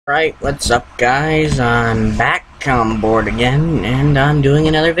Right, what's up guys? I'm back on board again, and I'm doing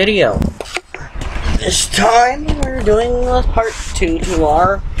another video. This time, we're doing part 2 to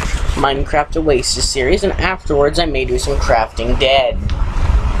our Minecraft Oasis series, and afterwards I may do some Crafting Dead.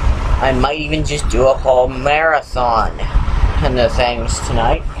 I might even just do a whole marathon and the things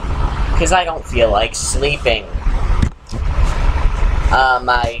tonight, because I don't feel like sleeping.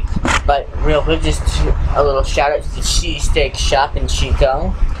 But real quick, just a little shout out to the cheesesteak shop in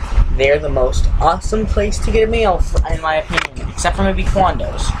Chico. They're the most awesome place to get a meal, in my opinion, except for maybe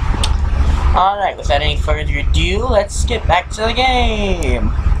Quando's. Alright, without any further ado, let's get back to the game.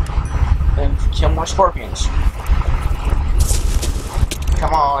 And kill more scorpions.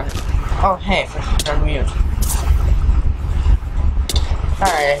 Come on. Oh, hey, turn mute.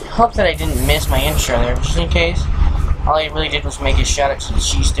 Alright, I hope that I didn't miss my intro there, just in case. All I really did was make a shout out to the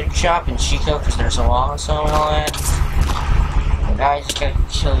cheesesteak shop in Chico, because they're so awesome and all that. Now I just gotta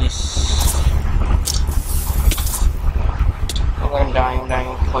kill these. Oh, I'm dying,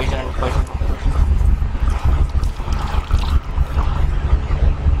 poison.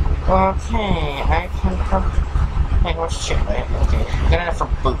 Okay, I can hey, what's shit, right? Okay, got enough for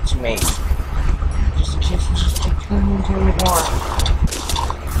boots made. Just in case we just keep killing more.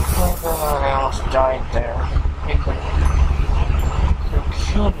 Oh god, I almost died there. He could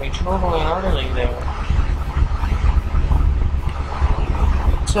killed me totally and utterly there.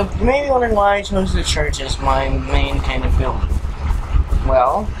 So, you may be wondering why I chose the church as my main kind of building.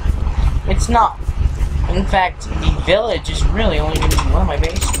 Well, it's not. In fact, the village is really only going to be one of my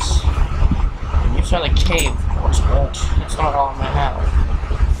bases. And you saw the cave, of course, but it's not all I'm going to have.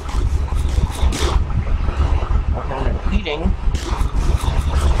 Okay, I'm eating.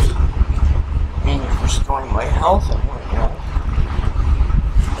 And restoring my health and whatnot.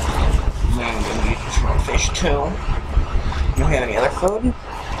 I'm going to eat some fish too. You have any other food?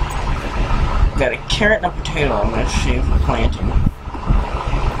 Got a carrot and a potato I'm going to save for planting.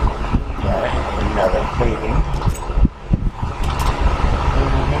 Got another baby.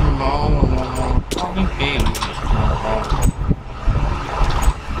 Tiny baby.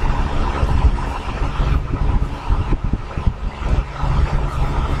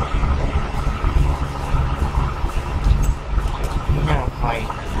 Yeah, hi.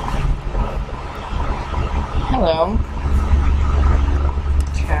 Hello.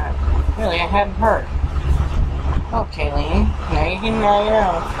 Really, I hadn't heard. Okay, Lee. Now you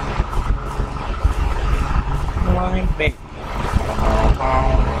know. My baby.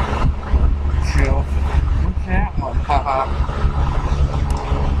 Chill. What's that one? Haha.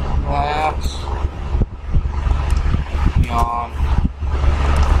 Relax. Yawn.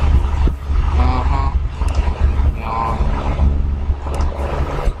 Yawn.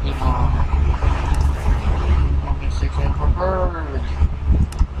 I'm gonna stick in for bird.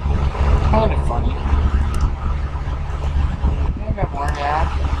 Kind of funny. I got more now.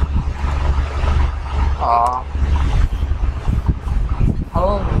 Aw.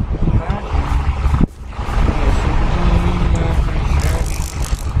 Hello.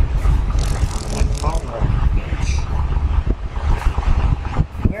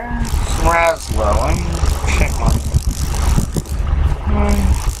 Where's Raslow? I'm gonna check on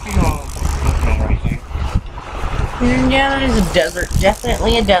right here. Yeah, it is a desert.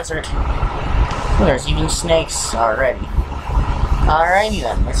 Definitely a desert. Oh, there's even snakes already. Alrighty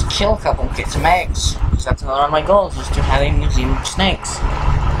then, let's kill a couple and get some eggs. Because that's another one of my goals, is to have a museum of snakes. And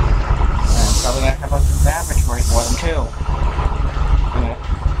I'm probably going to have a laboratory for them too. I'm going to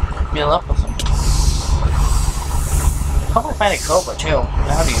fill up with them. Probably find a cobra too.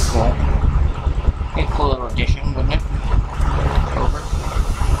 That would be cool. Be a cool little addition, wouldn't it? Cobra.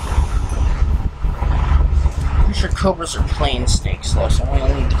 I'm sure cobras are plain snakes though, so I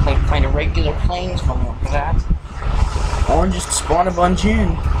only need to find a regular plains one for that. Or just spawn a bunch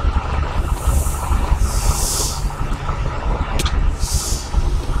in.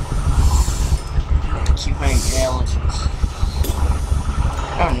 Keep finding skeletons.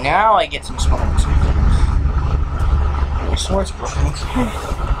 Oh, now I get some smarts. My sword's broken.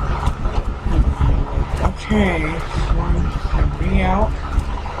 Okay. So, be out.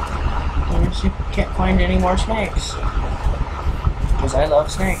 Let's see if we can't find any more snakes. Because I love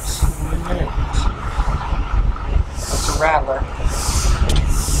snakes. That's a rattler.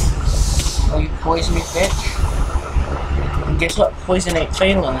 Oh, you poison me, bitch. And guess what? Poison ain't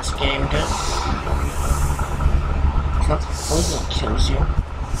fatal in this game, dude. It's not the poison that kills you.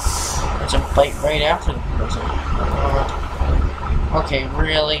 It's a bite right after the poison. Okay,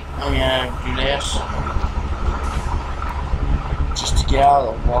 really? I'm gonna do this. Just to get out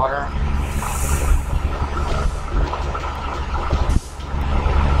of the water.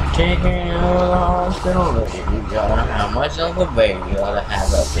 taken to the hospital. You gotta have myself a baby. You gotta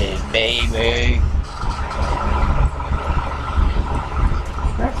have a big baby.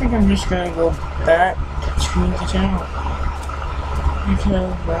 I think I'm just gonna go back to the town.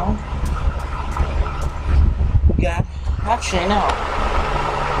 Because, well, yeah, actually, no.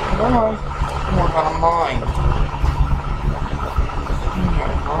 We're gonna mine.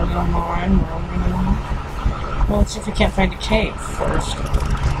 We're gonna mine. Well, let's see if we can't find a cave first.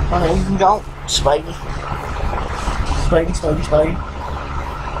 Oh, there you go, Spidey. Spidey.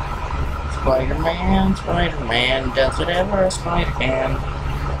 Spider-Man does whatever a spider can.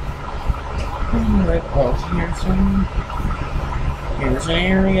 Alright, well, here's an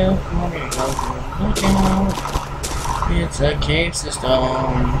area. We're gonna go look out. It's a cave system.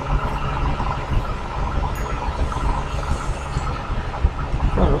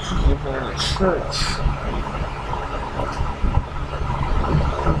 Oh, this is a church.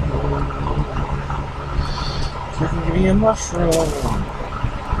 There's gonna be a mushroom.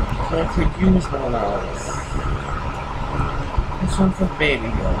 I could use one of. This one's for baby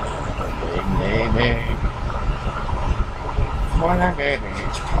girl. Big baby. More than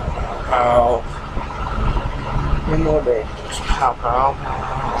babies. Pow. And more babies. Pow.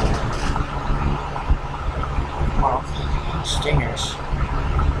 Wow. Stingers.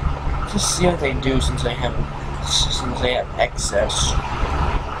 Just see what they do since they have excess.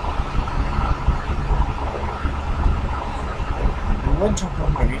 I would jump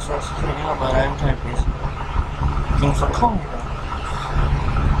on my resources right now, but I'm kind of busy looking for coal.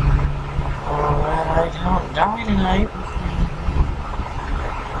 I don't die tonight.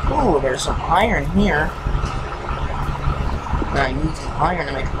 Ooh, there's some iron here. I need some iron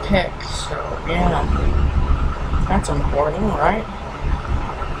to make a pick, so yeah. That's important, right?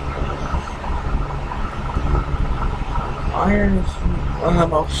 Iron is one of the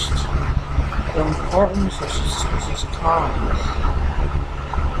most important resources economies.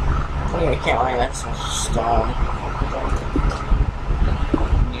 I can't lie, that's a stone.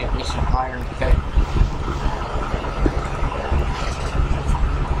 Need at least some iron to pick.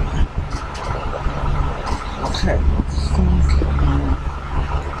 Okay, let's think.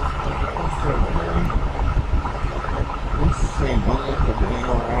 Let's see,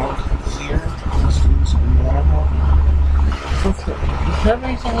 around here. Let's do some more. Okay, is there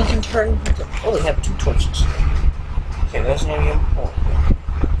anything we can turn into? Oh, we have 2 torches. Okay, that's gonna be important.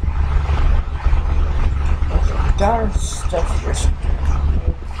 Okay, got our stuff here.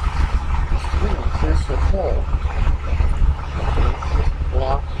 Ooh, here's the hole.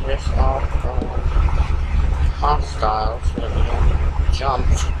 Block this off from hostiles so that we don't jump.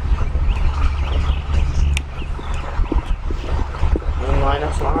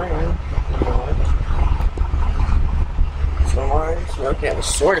 Minus iron. So we can have a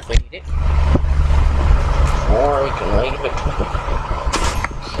sword if we need it. Or we can leave it to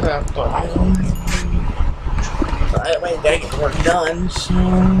craft iron. So either way, we gotta get the work done, so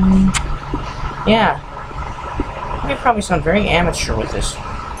yeah. I probably sound very amateur with this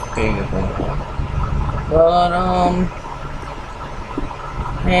video. But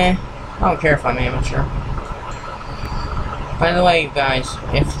I don't care if I'm amateur. By the way, you guys,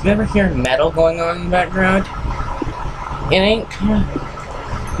 if you ever hear metal going on in the background, it ain't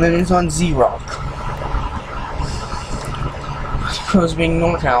then it's on Z-Rock. I suppose being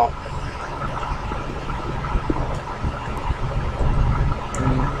NorCal.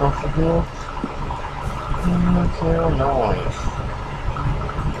 Noise.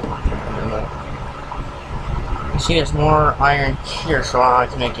 You see, there's more iron here, so I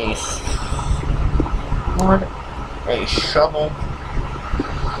can make a sword, a shovel.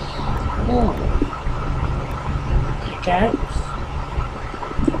 Ooh. Pickaxe.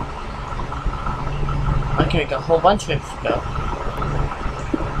 I can make a whole bunch of stuff.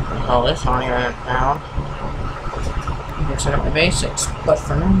 All this iron found. You can set up the basics, but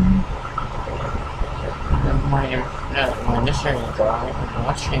for now, never mind, this area is dry. I'm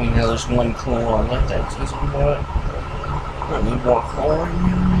watching, you know, there's one coal on it that's easy to do it. I need more coal. I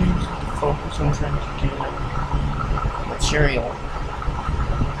need to focus on trying to get material.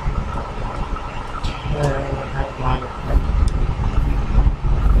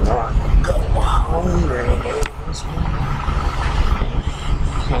 Go hungry.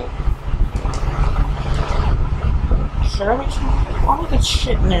 Sure, I'll get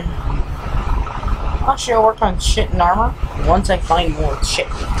shit in there. Actually, I'll work on shit and armor. Once I find more shit,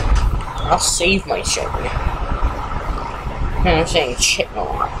 I'll save my shit. And I'm saying shit no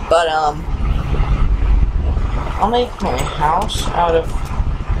more. But, I'll make my house out of,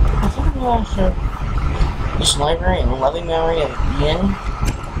 I think I'm gonna have this library and loving memory of Yin.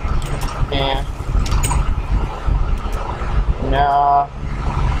 Yeah. No.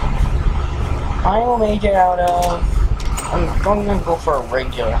 I will make it out of... I'm going to go for a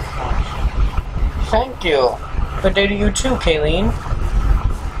regular. Thank you. Good day to you too, Kayleen.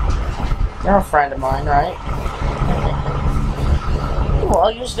 You're a friend of mine, right? Ooh,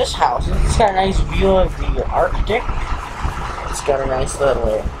 I'll use this house. It's got a nice view of the Arctic. It's got a nice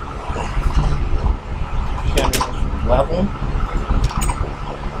little level.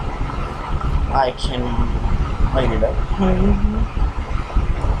 I can light it up.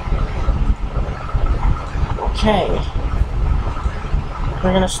 Okay.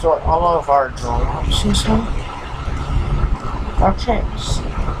 We're gonna store all of our drops and stuff. Okay.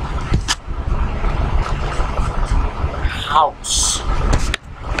 House.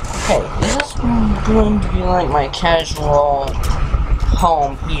 Okay, this is going to be like my casual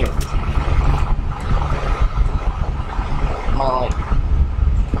home here. My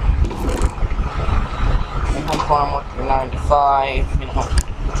home farm working 9 to 5, you know.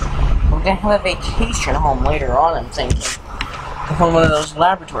 We're gonna have a vacation home later on, I'm thinking. From one of those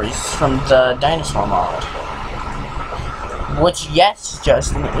laboratories from the dinosaur mod. Which, yes,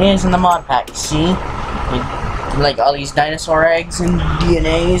 Justin, is in the mod pack, see? Like all these dinosaur eggs and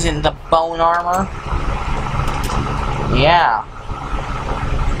DNAs and the bone armor. Yeah.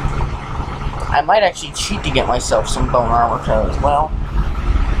 I might actually cheat to get myself some bone armor as well.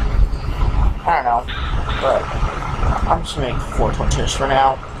 I don't know. But I'm just gonna make 4 torches for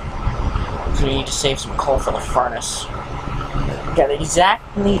now. Because we need to save some coal for the furnace. We got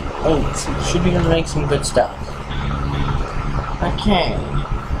exactly 8, so we should be able to make some good stuff. Okay.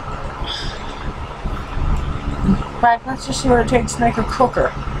 In fact, let's just see what it takes to make a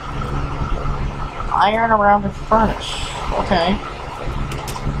cooker. Iron around the furnace. Okay.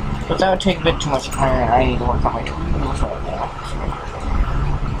 But that would take a bit too much iron. I need to work on my tools right now. So,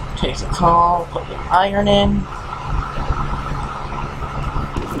 take the coal, put the iron in.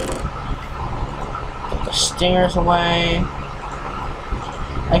 Put the stingers away.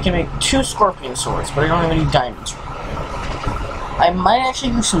 I can make 2 scorpion swords, but I don't have any diamonds. I might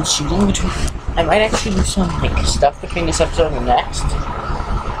actually do some cheating between... I might actually do some like stuff between this episode and the next.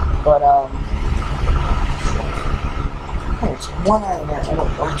 But there's 1 iron there. I don't know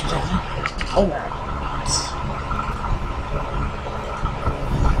what you're doing. Oh no.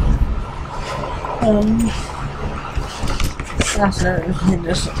 That's in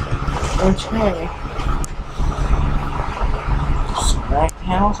this. Okay. Back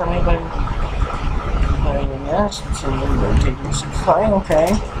panels. Are anybody putting this? So we're taking some fire. Okay.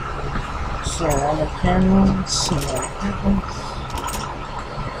 Ceramic panels, ceramic panels,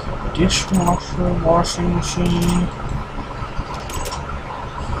 dishwasher, washing machine,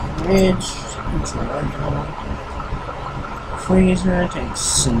 fridge, freezer, takes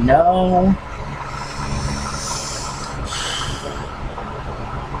snow,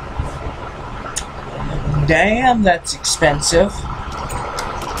 damn, that's expensive.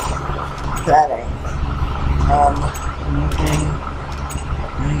 That ain't.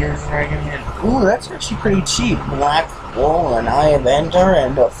 Ooh, that's actually pretty cheap. Black wool, an eye of ender,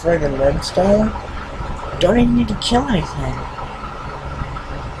 and a friggin' redstone. Don't even need to kill anything.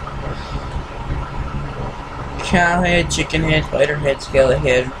 Cow head, chicken head, spider head, skeleton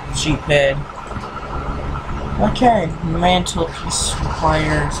head, sheep head. Okay, mantelpiece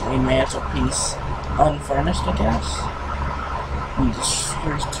requires a mantelpiece unfurnished, I guess.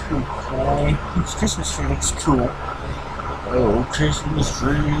 Here's 2 clay. It's Christmas tree looks cool. Oh, Christmas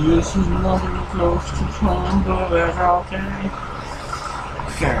tree, this is nothing close to time, but that's okay.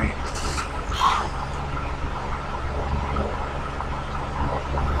 Okay.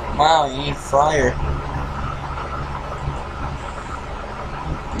 Wow, you need fire.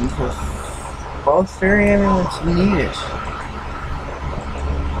 Because both fairy amulets need it.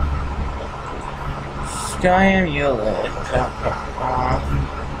 Sky amulet.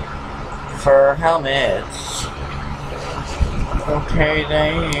 For helmets. Okay,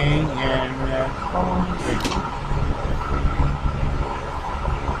 dang,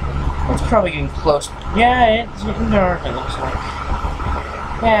 it's probably getting close. Yeah, it's getting dark, it looks like.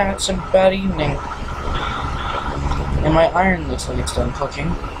 Yeah, it's about evening. And my iron looks like it's done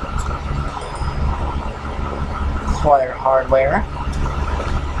cooking. Acquire hardware.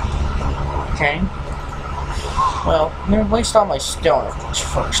 Okay. Well, I'm gonna waste all my stone of course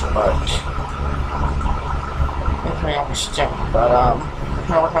first, but... I always stone, but I'm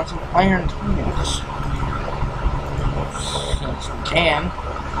gonna work on some iron tools. Since we can.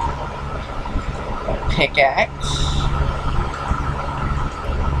 A pickaxe.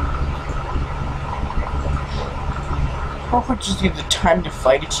 Or if we just get the time to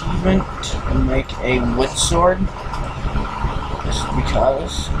fight achievement and make a wood sword. Just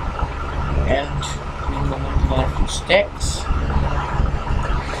because. And we will make a few sticks.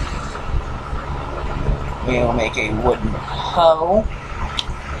 We will make a wooden hoe.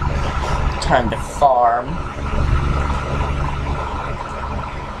 Time to farm.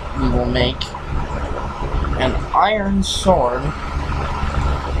 We will make an iron sword.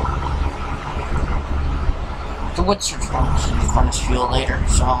 The wood sword's furnace fuel later,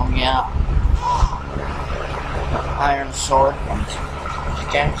 so yeah. The iron sword.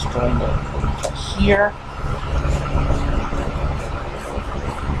 Again, it's going to here.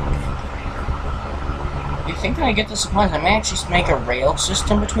 You think that I get the supplies? I may actually make a rail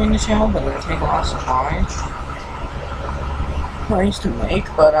system between the two, but it'll take a lot of supplies. Nice to make,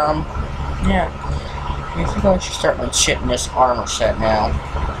 but yeah. I think I should start my shit in this armor set now.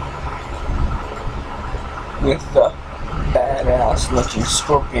 With the badass looking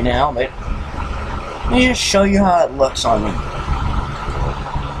scorpion helmet. Let me just show you how it looks on me.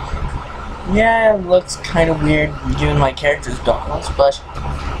 Yeah, it looks kind of weird given my character's goggles, but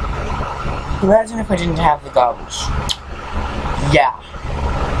imagine if I didn't have the goggles. Yeah.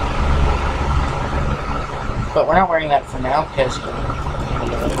 But we're not wearing that for now because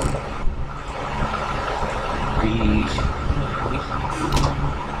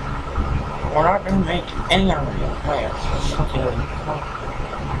we're not going to make any armor yet. Oh yeah,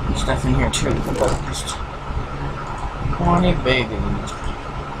 there's stuff in here too, but just 20 babies.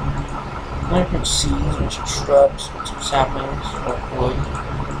 Different seeds, which are shrubs, some saplings, or wood,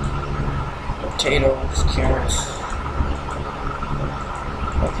 potatoes, carrots.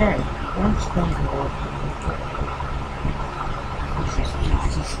 Okay, let's go.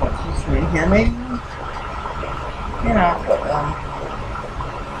 This right here, maybe? Yeah, but,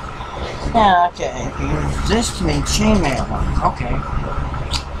 yeah, okay. Use this to make chainmail. Okay.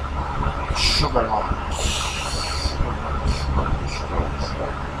 Sugar lumps.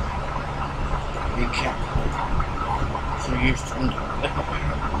 Be careful. So you're used to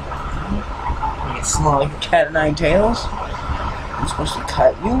you smell like a cat of nine tails? I'm supposed to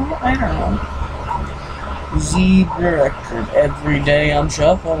cut you? I don't know. Zebra record. Every day I'm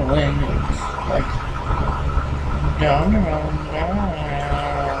shuffling. It's like down.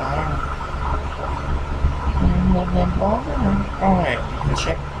 Alright,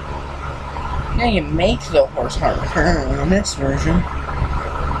 check. Now you make the horse harder in this version.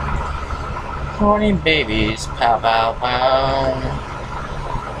 20 babies, pow pow pow.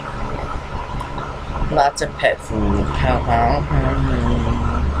 Lots of pet food, pow pow pow.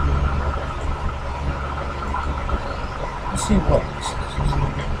 Let's see what this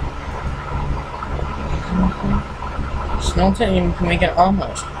is. Snow tip, you can make an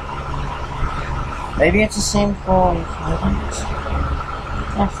omelet. Maybe it's the same for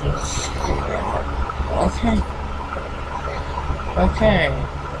okay. Okay.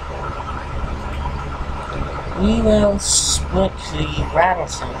 We will split the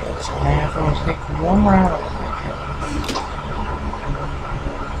rattlesnake. So I have to take one rattlesnake.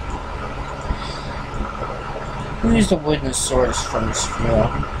 Who used the wooden swords from this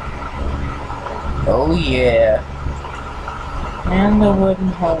field? Oh yeah. And the wooden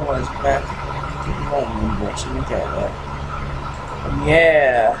hoe was back. Look at that.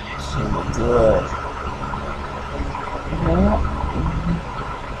 Yeah, it's good.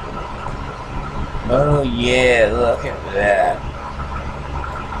 Oh yeah, look at that.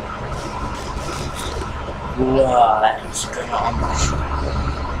 Wow, that's good.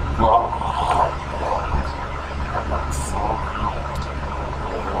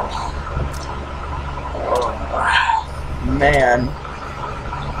 Man,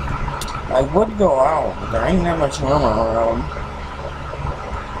 I would go out, but there ain't that much armor around.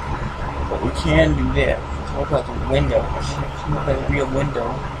 But we can do that. Look like a window. Look like a real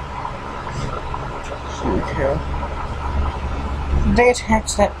window. Okay. They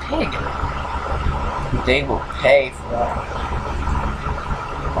attached that pig. They will pay for that.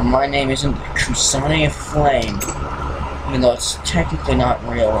 Well, my name isn't Kusani of Flame, even though it's technically not in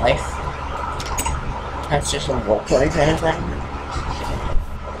real life. That's just a roleplay kind of thing.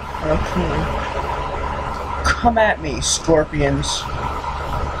 Okay. Come at me, scorpions.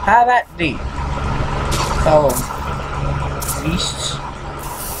 Have at thee. Oh. Beasts.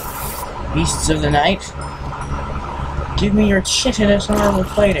 Beasts of the night. Give me your chitinous armor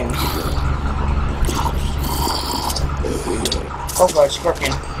plating. Oh god,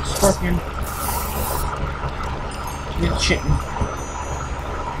 scorpion. Scorpion. Give me the chitin.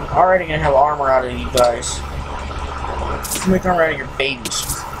 Already gonna have armor out of you guys. Make armor out of your babies.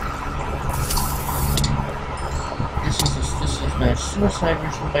 This is the A suicide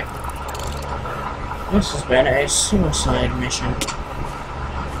mission. This has been a suicide mission.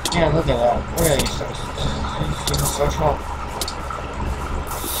 Yeah, look at that. Really, social.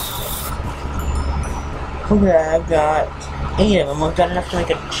 Look at that, I've got 8 of them. I've got enough to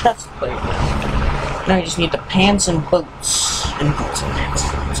make a chest plate. Now I just need the pants and boots. And boots and pants.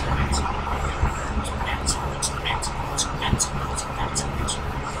 Boots and pants. Boots and pants. Boots and pants. Boots and pants. Boots and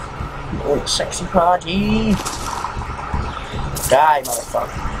pants. Oh, sexy prodigy. Die,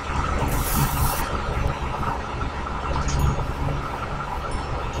 motherfucker.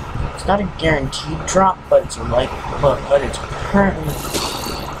 It's not a guaranteed drop, but it's like, but it's currently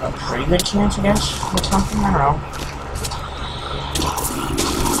a pretty good chance, I guess, or something. I don't know.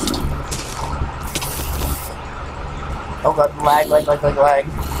 Oh god, lag.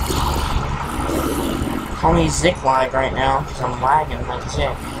 Call me Zick lag right now, because I'm lagging like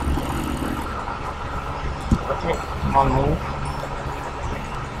Zick. Okay, come on, move.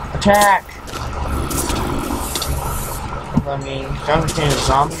 Attack! I mean, don't understand a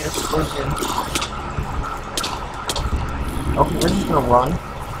zombie that's freaking. Okay, we're just gonna run.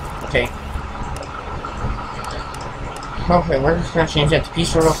 Okay. Okay, we're just gonna change that to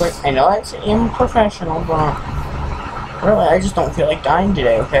peaceful real quick. I know that's unprofessional, but really, I just don't feel like dying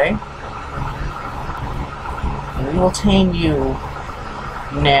today, okay? We will tame you.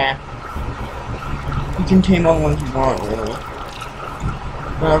 Nah. You can tame all the ones you want, really.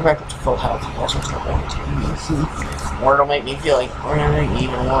 No, back up to full health. That's what's not going to tame. Or it'll make me feel like we're gonna make me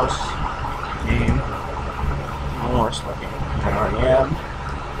even worse. Game. Worse looking. I already am.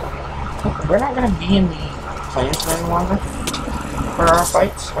 We're not gonna be in the plains any longer for our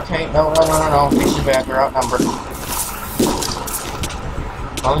fights. Okay, no. These are bad. We're outnumbered.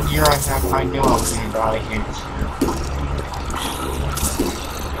 All the gear I have, I knew I was gonna die here.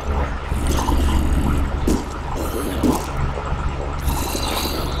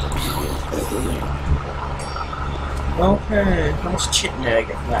 Okay, how much chitin did I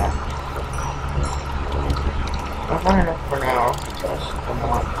get from that? I've got enough for now, because I'm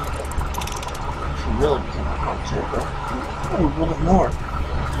not. Should really become a hunter, but a little bit more.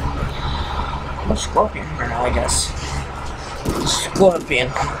 I'm a scorpion here now, I guess.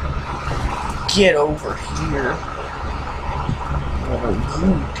 Scorpion, get over here. What are you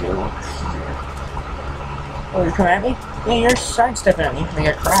doing here? Oh, you're coming at me? Yeah, you're sidestepping at me. I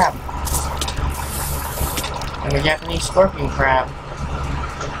got crab. I'm a Japanese scorpion crab.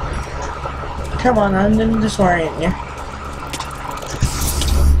 Come on, I'm gonna disorient you.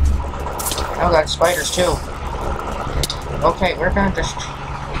 Oh, got spiders too. Okay, we're gonna just.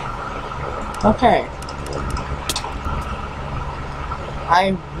 Okay.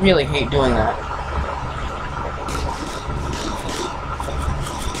 I really hate doing that.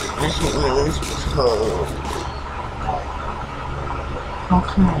 This is really cool.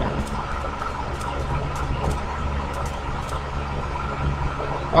 Okay.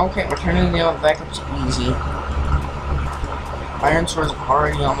 Okay, we're turning the oven back up to easy. Iron Sword's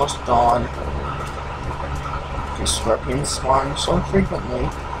already almost gone. Because scorpions spawn so frequently.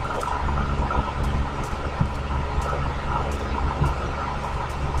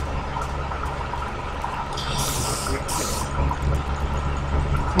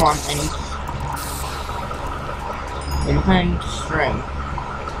 Come on, I need string.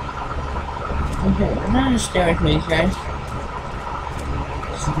 Okay, we're gonna just stay away from these guys.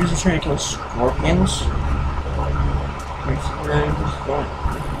 So these are trying to kill scorpions.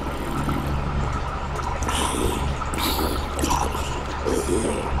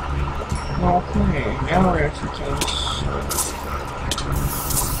 Okay, now we're actually killing this.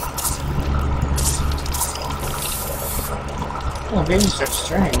 Oh, baby starts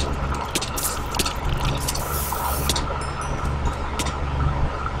straying.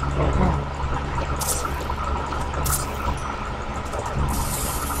 Okay.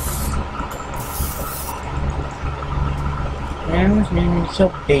 And this means we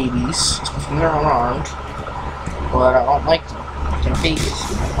kill babies when they're unarmed. But I don't like them. They're babies.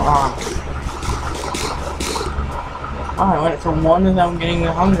 Oh, I went for one without getting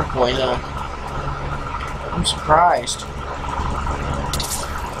the hunger poison. I'm surprised.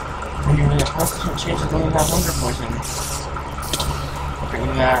 Anyway, there's 100% chance of going to have hunger poison.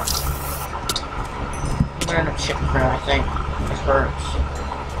 Bringing that. I'm gonna end up shipping for that, I think. This hurts.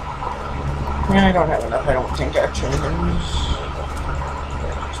 Yeah, I don't have enough, I don't think, actually. I'm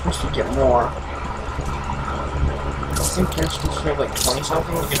supposed to get more. I think you're supposed to have like 20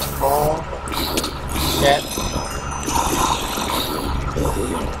 something to get a full set.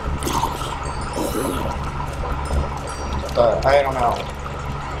 But I don't know.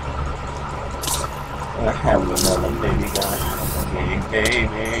 I have another baby guy. big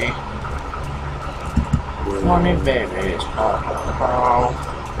baby. 20 babies, pow, pow, pow.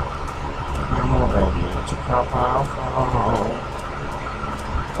 More babies, pow, pow, pow.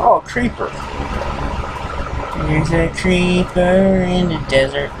 Oh, a creeper. There's a creeper in the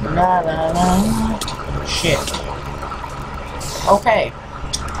desert. La la la. Shit. Okay.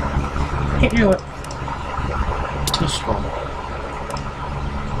 Hit you with this one.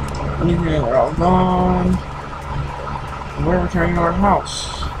 They're all gone. We're returning to our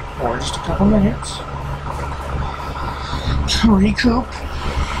house for just a couple minutes to recoup.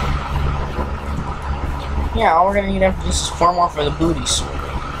 Yeah, all we're gonna need after this is 4 more for the booties.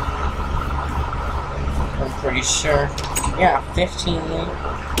 I'm pretty sure. Yeah, 15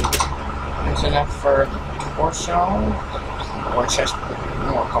 is enough for the torso or chest.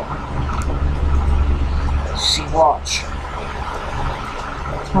 More common. Let's see, watch.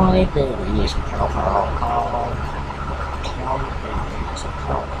 20 babies. Pow, pow, pow. 20 babies.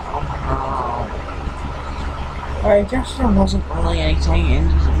 Pow, pow, pow. I guess there wasn't really anything in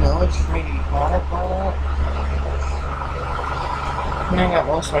this village for me to bother for that. And I got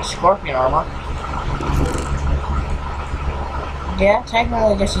most of my scorpion armor. Yeah,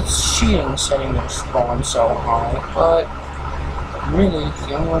 technically I guess it's cheating setting their spawn so high, but really it's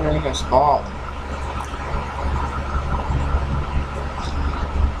the only one that can spawn.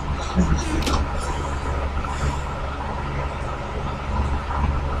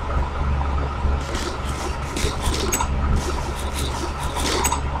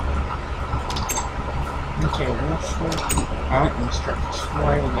 Okay, let's out and start to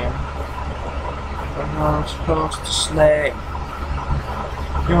slay again. But I'm supposed to slay.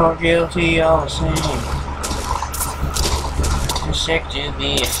 You're guilty all the same. Too sick to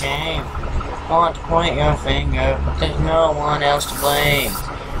be ashamed. Want to point your finger, but there's no one else to blame.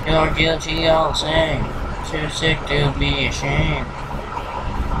 You're guilty all the same. Too sick to be ashamed.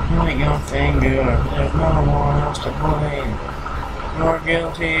 Point your finger, but there's no one else to blame. You're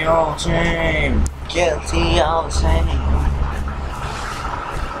guilty all the same. Guilty all the same.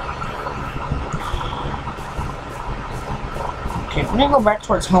 Okay, I'm gonna go back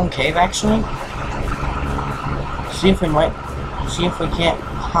towards home cave actually. See if we can't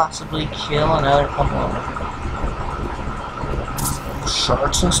possibly kill another couple of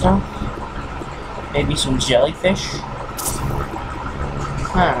sharks and stuff. Maybe some jellyfish.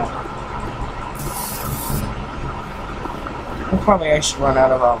 I don't know. We'll probably actually run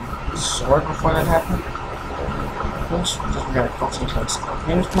out of sword before that happens. Just gonna concentrate on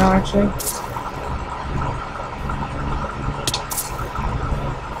scorpions now actually.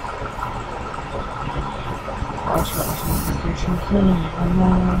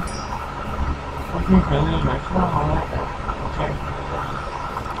 Okay.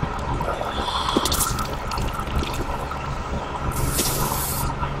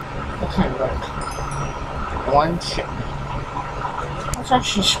 Okay, right. One ship. Let's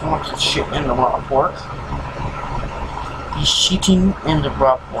actually want to shit in the raw pork. He's shitting in the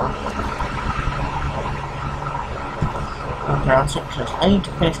raw pork. I'll pronounce it because I need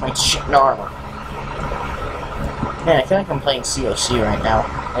to finish my shit in armor. Man, I feel like I'm playing COC right now.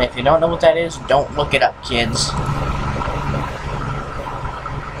 And if you don't know what that is, don't look it up, kids.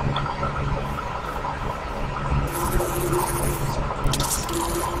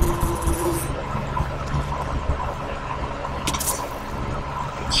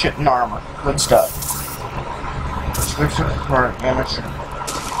 Shit and armor. Good stuff. Switcher for amateur.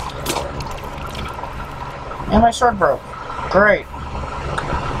 And my sword broke. Great.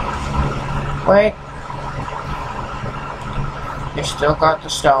 Wait. You still got the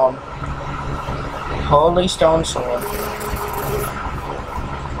stone. Holy stone sword.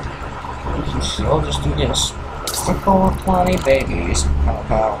 You can still just do this. Simple 20 babies. Pow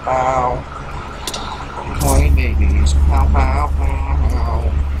pow pow. 20 babies. Pow pow pow.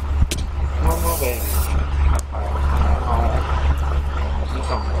 One more baby. Pow pow pow. You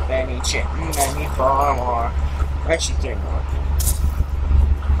come with any chicken, any 4 more. Actually 3 more.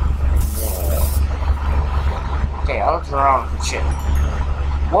 Okay, I'll drown the shit.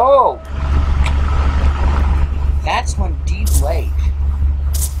 Whoa! That's one deep lake.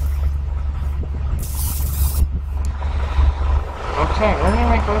 Okay, we're gonna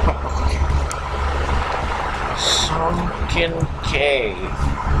make a sunken cave.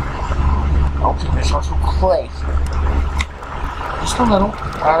 Okay, there's also clay. Just a little.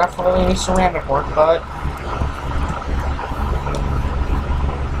 Not really any ceramic work, but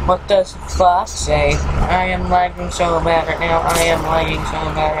what does the fox say? I am lagging so bad right now. I am lagging so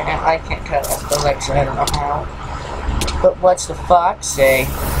bad right now. I can't cut off the legs, so I don't know how. But what's the fox say?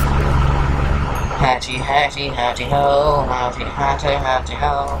 Hatchy, hatchy, hatchy ho, hatchy, hatchy, hatchy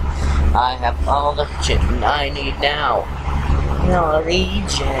ho. I have all the chitin I need now. No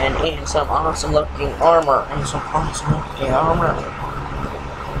region and some awesome looking armor.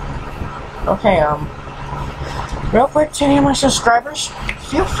 Okay, real quick to any of my subscribers,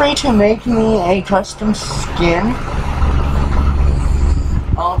 feel free to make me a custom skin.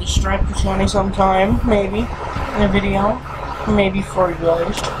 I'll just try pretending sometime, maybe, in a video. Maybe for you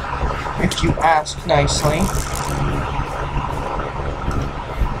guys, if you ask nicely.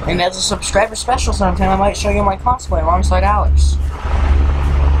 And as a subscriber special sometime, I might show you my cosplay alongside Alex.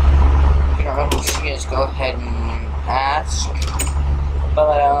 If you don't know who she is, go ahead and ask.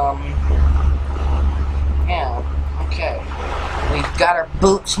 But, yeah, okay. We've got our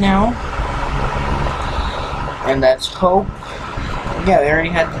boots now. And let's hope. Yeah, they already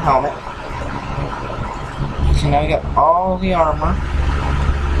had the helmet. So now we got all the armor.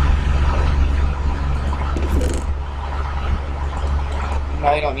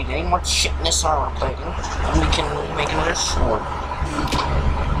 Now you don't need any more shit in this armor plating. And we can make another sword.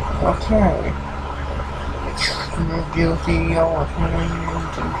 Okay. Guilty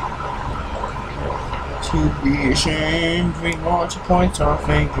to be ashamed. We want to point our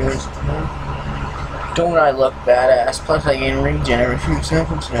fingers. Don't I look badass? Plus I gain regen every few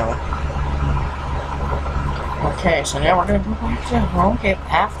seconds now. Okay, so now we're gonna go back to home game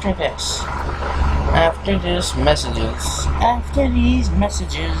after this. After these messages.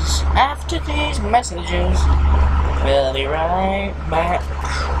 We'll be right back.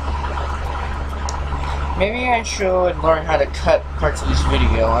 Maybe I should learn how to cut parts of this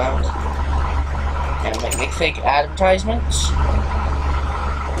video out. And make fake advertisements.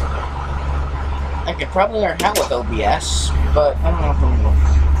 I could probably learn how with OBS, but I don't know if it will.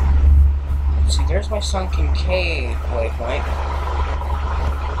 See, there's my sunken cave waypoint.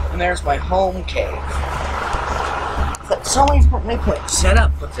 And there's my home cave. But so many waypoints set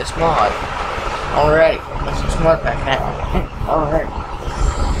up with this mod. Alright, let's just mod back now. Alright.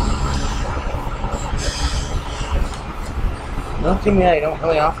 Look at me, I don't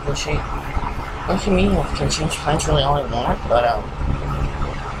really often change. Look at me, I can change plans really all I want, but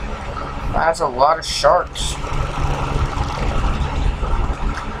that's a lot of sharks.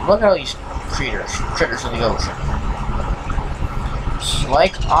 Look at all these critters of the ocean. It's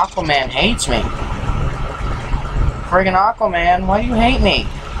like Aquaman hates me. Friggin' Aquaman, why do you hate me?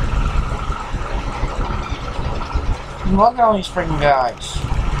 Look at all these friggin' guys.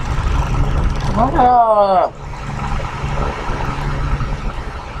 Look at all.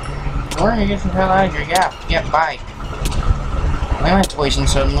 We're gonna get the hell out of here. Yeah, bye. Why am I poisoned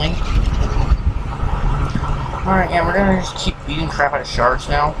suddenly? Alright, yeah, we're gonna just keep beating crap out of sharks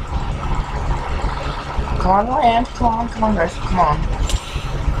now. Come on, land. Come on, guys. Come on.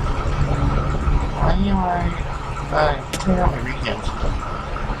 Clean out my regions.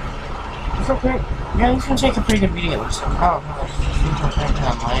 It's okay. Yeah, he's gonna take a pretty good beating at least. Oh, no, it's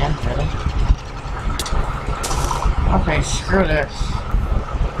on land, really? Okay, screw this.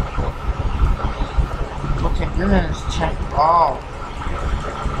 Okay, you're gonna just check all.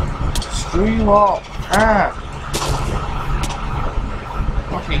 Screw you all.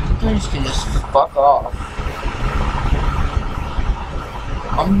 Okay, you guys can just fuck off.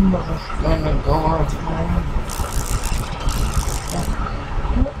 I'm just gonna go on time.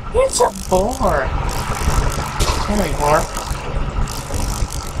 It's a boar. Come here, boar.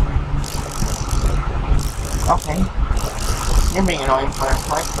 Okay. You're being annoying,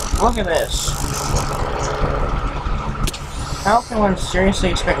 Firefly. Look at this. How can one seriously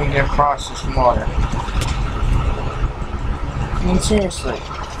expect me to get across this water? I mean, seriously.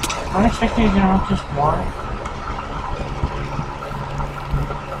 I'm expecting to get off this water.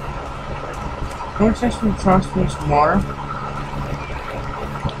 I'm expecting to cross this water.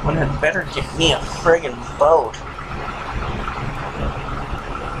 When I'd better get me a friggin' boat.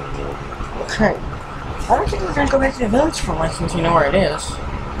 Okay. I don't think we're gonna go back to the village for once since we know where it is.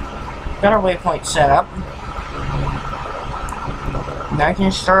 Got our waypoint set up. Now I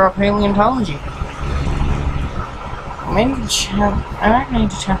can start our paleontology. Maybe we should have. I might need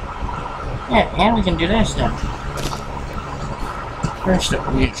to check. Yeah, and we can do this then. First up,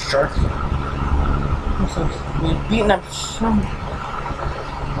 we need shark. We've beaten up some.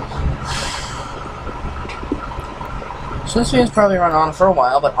 So this video's probably run on for a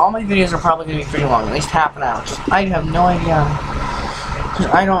while, but all my videos are probably going to be pretty long, at least half an hour. I have no idea, because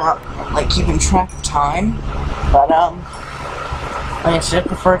I don't like keeping track of time, but I instead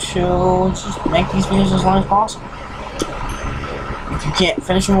prefer to just make these videos as long as possible. If you can't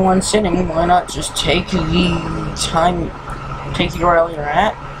finish them in one sitting, why not just take the time, take the URL you're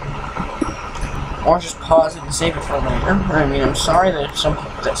at, or just pause it and save it for later. I mean, I'm sorry that some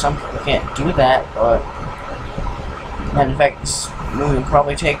people can't do that, but and in fact, this movie will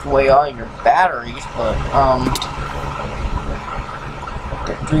probably take away all your batteries. But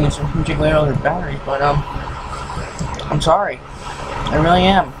doing this will take away all your batteries. But I'm sorry, I really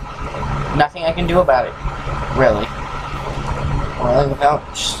am. Nothing I can do about it, really. Well,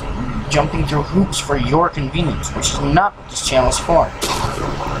 without just jumping through hoops for your convenience, which is not what this channel is for.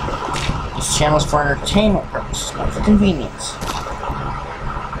 This channel is for entertainment purposes, not for convenience.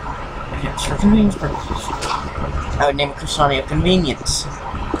 It's for convenience purposes. I would name it Croissant of Convenience.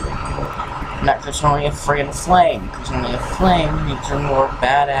 Not Croissant of Friggin' Flame. Croissant of Flame needs a more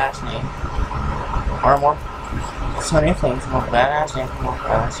badass name. Or a more Croissant of Flame is a more badass name for a more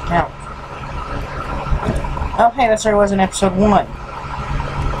badass account. Oh hey, that's where it was in episode 1.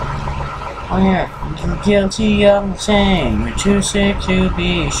 Oh yeah, you're guilty of the same. You're too sick to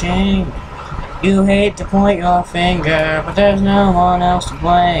be ashamed. You hate to point your finger, but there's no one else to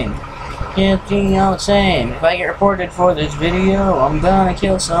blame. Guilty all the same. If I get reported for this video, I'm gonna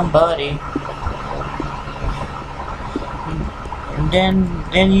kill somebody. And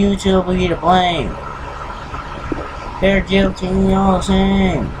then you two will be to blame. They're guilty all the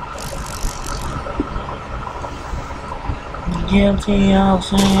same. Guilty all the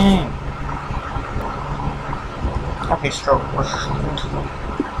same. Okay, stroke. We're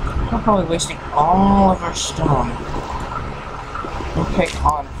probably wasting all of our stone. We'll pick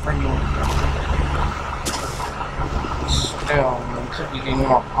on for you. Still, we could be getting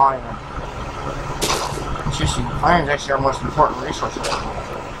more iron. Seriously, iron is actually our most important resource.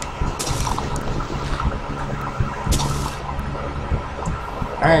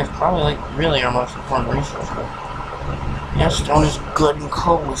 Iron is probably like really our most important resource. Yeah, stone is good and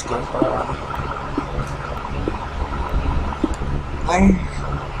coal is good, but iron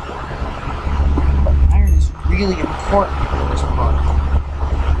is really important for this part.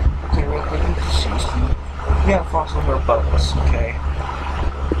 Okay, real quick, we have fossil hair boats, okay?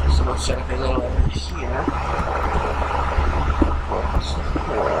 So let's set up a little area here.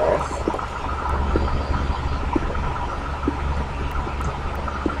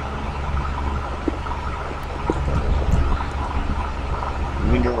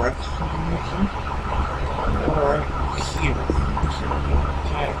 Redirect right here.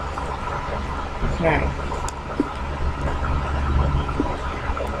 Okay.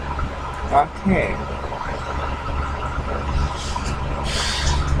 Okay.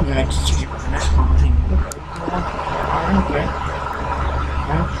 Next thing. Okay.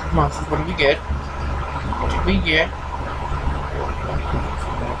 Come on, what do we get? What did we get?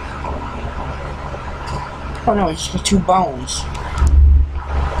 Oh no, we just got 2 bones.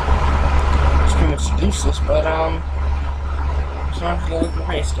 It's pretty much useless, but it's not really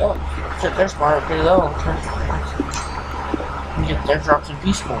great skeleton. Shit, they're smart, pretty low. You get their drops in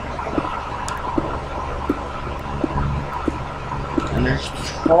peaceful. And there's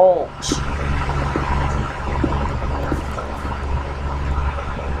trolls.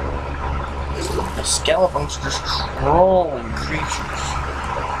 The skeletons are just trolling creatures.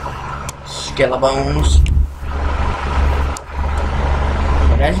 Skelebones.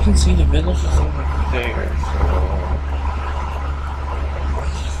 But as you can see, the village is over there.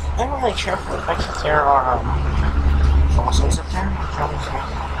 So I'm not really sure if there are fossils up there.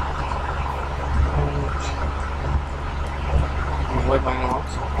 Avoid my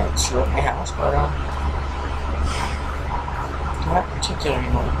logs and screw up my house, but not particularly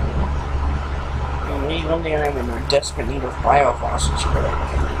more. One day I'm in desperate need of biofossils, but I'm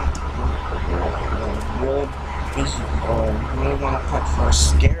really busy, or really want to hunt for a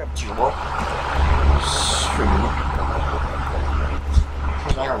scarab jewel.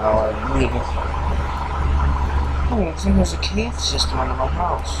 Because I don't know, I really. Oh, it looks like there's a cave system under my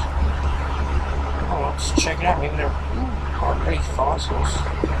house. Oh, let's check it out. Maybe they're already fossils.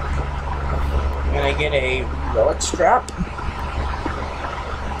 And I get a relic strap.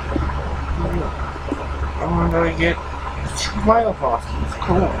 I'm gonna get 2 biofossils.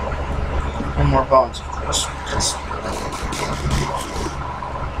 Cool. And more bones, of course.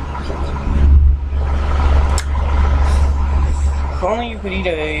 If only you could eat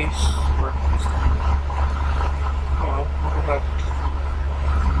a.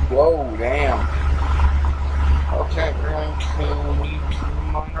 Whoa, damn. Okay, we're going to need to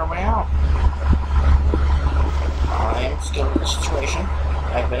mine our way out. I'm still in this situation.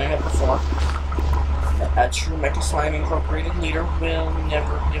 I've been in it before. A true Mecha Slime Incorporated leader will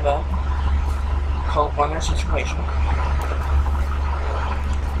never give up hope on their situation.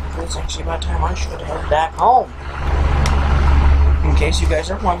 It's actually about time I should head back home. In case you guys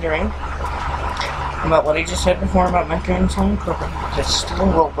are wondering, about what I just said before about measuring time. It's still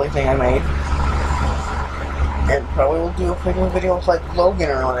a roleplay thing I made. And probably will do a video with like Logan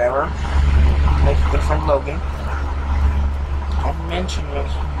or whatever. Like my good friend Logan. I'll mention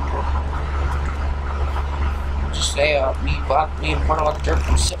this. Just say we bought a lot of dirt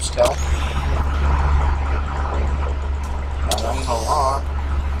from Sipsco. I don't know a lot.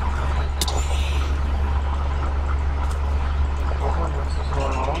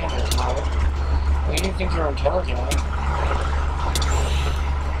 Well, you didn't think you were intelligent, right?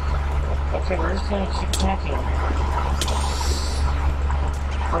 Okay, we're just gonna keep attacking.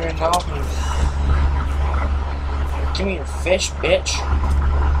 Friggin' dolphins. Give me your fish, bitch.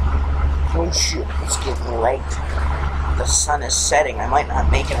 Oh shoot, it's getting late. The sun is setting. I might not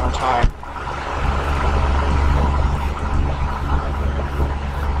make it on time.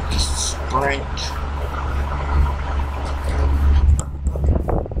 Just sprint.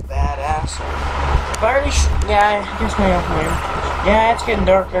 Badass. Yeah, I guess my own name. Yeah, it's getting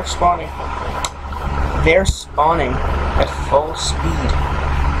dark. They're spawning. They're spawning at full speed.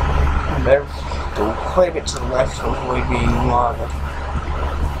 I better go quite a bit to the left to avoid being lava.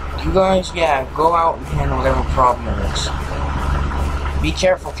 You guys, yeah, go out and handle whatever problem it is. Be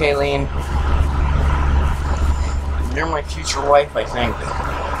careful, Kayleen. You're my future wife, I think.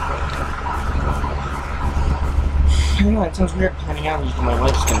 I know, it sounds weird planning out who my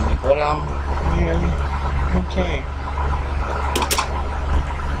wife's gonna be, but, yeah, okay.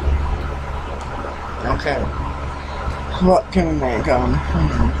 Okay. What can we make,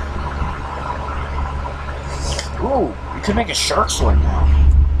 Ooh, we could make a shark sword now.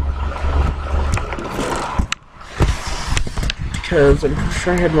 Because I'm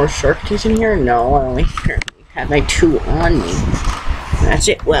sure I had more shark teeth in here. No, I only currently have my 2 on me. That's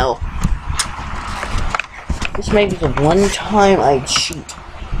it. Well, this may be the one time I cheat.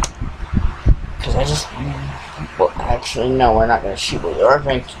 Because I just... Well, actually, no, we're not going to cheat. We are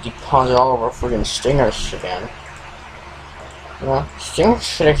going to deposit all of our friggin' stingers again. Well, stingers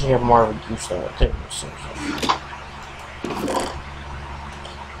should actually have more of a use than what they do.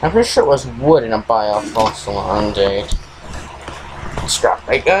 I'm pretty sure it was wood in a biofossil on date. Scrap,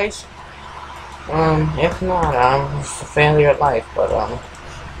 right, guys? If not, it's a failure at life, but,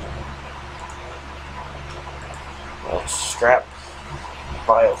 let's scrap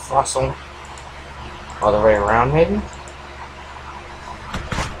biofossil all the way around, maybe?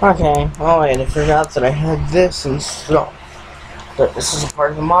 Okay, oh wait, I forgot that I had this installed. But this is a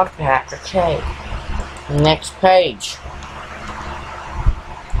part of the mod pack, okay. Next page.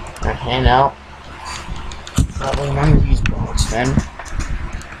 Okay, now. Probably none of these bullets then.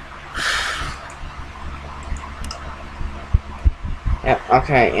 Yep,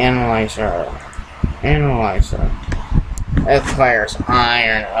 okay, analyzer. Analyzer. It requires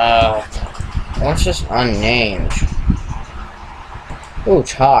iron. What's just unnamed? Ooh,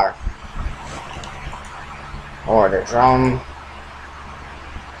 tar. Order drum.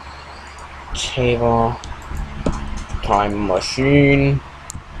 Table. Time machine.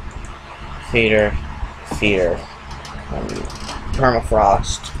 Feeder.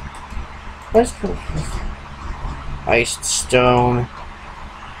 Permafrost. What's iced stone.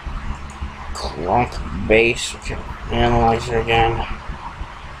 Clunk base. Okay. Analyzer again.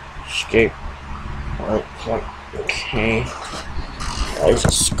 Escape. Okay. There's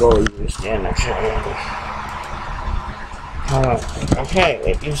a skull used in. Okay,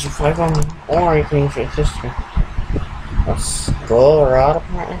 it gives you 5 on, or you can use your sister. A skull rod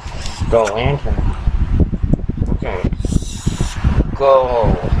apparently? Skull lantern. Okay.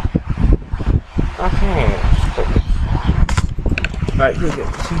 Skull. Okay. Alright, you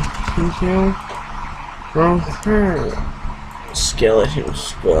get continue. Okay. Skeleton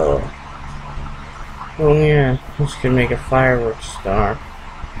skull. Oh yeah, this could make a fireworks star.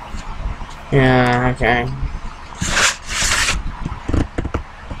 Yeah, okay.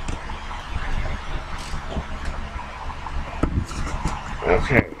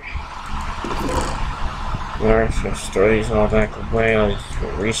 Okay. We're just gonna store these all back away, all these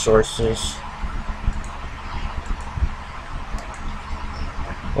resources.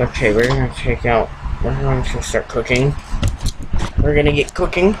 Okay, we're going to start cooking. We're gonna get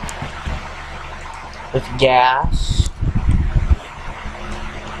cooking with gas.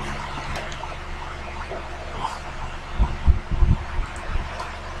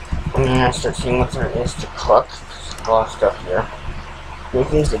 I'm gonna start seeing what there is to cook. There's a lot of stuff here. New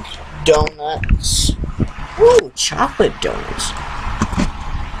things like donuts. Ooh, chocolate donuts.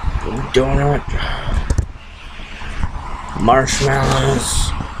 Donut.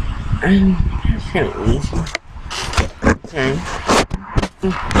 Marshmallows. And that's kind of easy. Okay.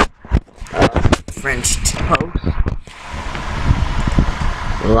 French toast,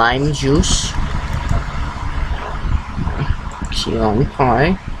 lime juice, key lime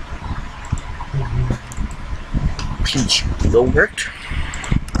pie, peach yogurt.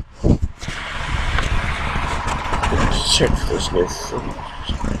 Check this good fruit.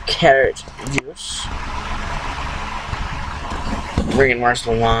 Carrot juice. Bringing where's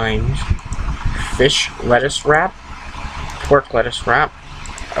the lime? Fish lettuce wrap. Pork lettuce wrap.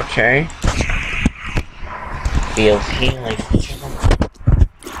 Okay. BLT like chicken.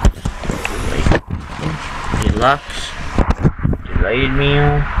 Deluxe. Delighted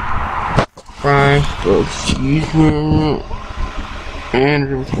meal. Fries. Little cheese.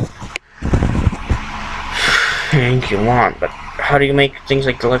 And anything you want, but how do you make things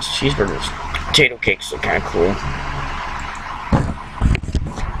like deluxe cheeseburgers? Potato cakes look kind of cool.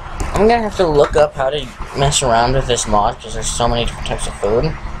 I'm gonna have to look up how to mess around with this mod because there's so many different types of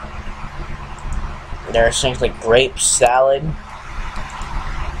food. There's things like grape salad.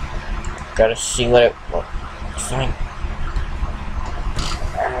 Gotta see what it looks like.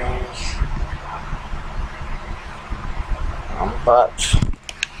 But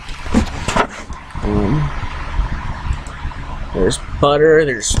there's butter,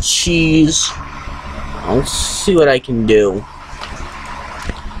 there's cheese. Let's see what I can do.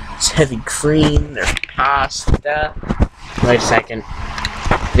 It's heavy cream, there's pasta. Wait a second.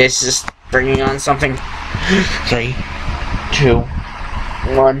 This is bringing on something. 3, 2,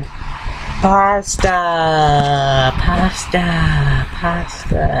 1. Pasta! Pasta!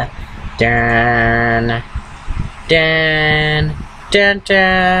 Pasta! Dun! Dun! Dun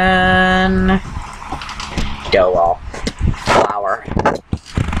dun! Dough all. Flour.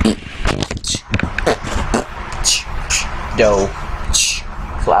 Dough.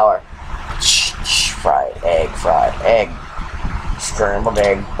 Flour. Fried egg. Scrambled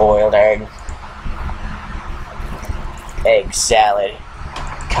egg, boiled egg. Egg salad.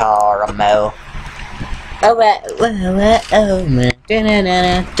 Caramel.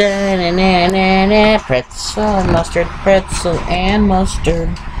 Pretzel, mustard, pretzel, and mustard.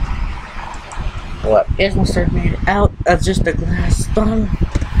 What is mustard made out of? Just a glass bottle.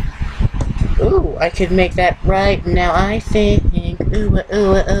 Ooh, I could make that right now, I think. Ooh, ooh,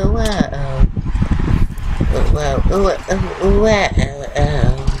 ooh, ooh, wow. Ooh, wow, ooh, ooh, ooh, wow.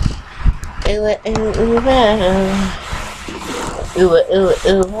 Ooh, ooh, ooh, wow. Ooh, ooh,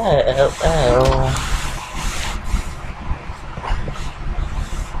 ooh, wow.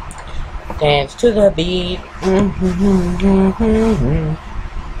 Dance to the beat.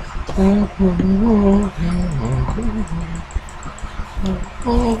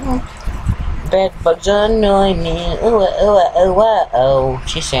 Bed bugs annoy me. Ooh, ooh, ooh, oh.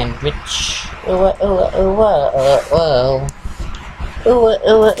 Cheese sandwich. Ooh, ooh, ooh, oh. Ooh,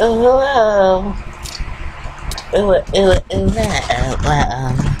 ooh, ooh, oh. Ooh, ooh, ooh,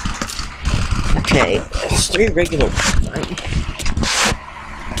 oh. Okay, it's 3 regular.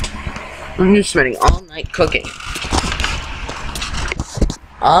 I'm just spending all night cooking.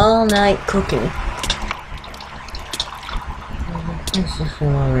 All night cooking. This is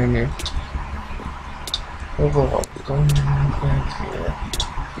all in there. Overall, going on back here.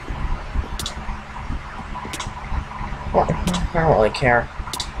 Well, I don't really care.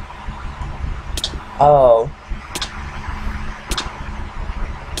 Oh.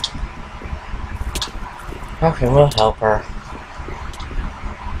 Okay, we'll help her.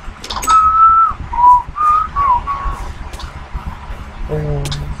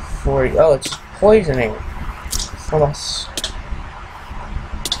 Oh, it's poisoning from us.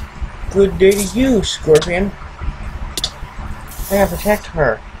 Good day to you, Scorpion. I gotta protect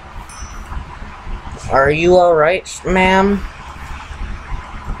her. Are you alright, ma'am?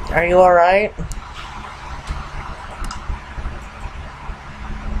 Are you alright?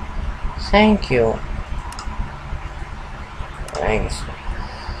 Thank you. Thanks.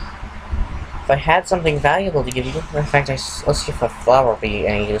 If I had something valuable to give you, in fact, let's see if a flower would be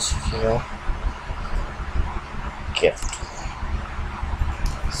any use to you. Gift.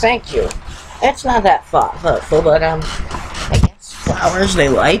 Thank you. It's not that thoughtful, but I guess flowers they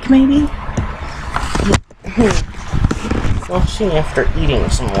like, maybe? We'll see after eating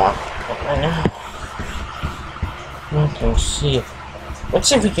some more. Let's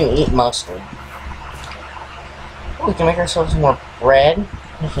see if we can eat mustard. Oh, we can make ourselves more bread.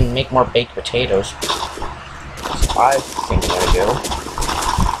 We can make more baked potatoes. That's what I think I'm gonna do.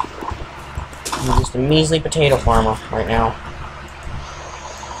 I'm just a measly potato farmer right now.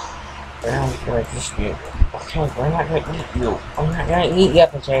 I'm gonna just eat. Okay, we're not gonna eat you. I'm not gonna eat your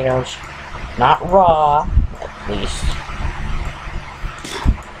potatoes. Not raw, at least.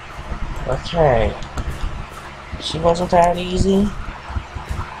 Okay. She wasn't that easy.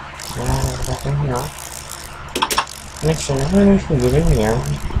 Next one, get in here.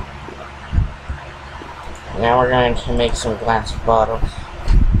 Now we're going to make some glass bottles.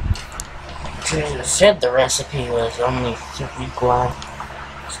 It said the recipe was only 3 glass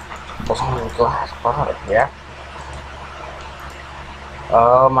bottles, yeah?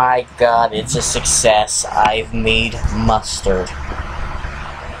 Oh my god, it's a success. I've made mustard.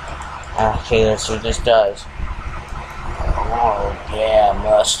 Okay, let's see what this does. Oh yeah,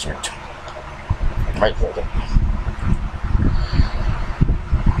 mustard. Right there.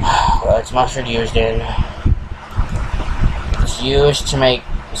 What's mustard used in? It's used to make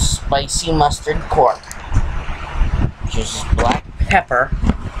spicy mustard pork. Which is black pepper.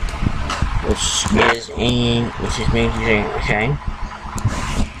 Which is made using, okay.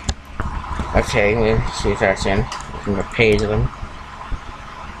 Okay, let's see if that's in. From the page of them.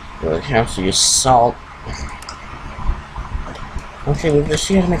 We can also use salt. Okay, we'll just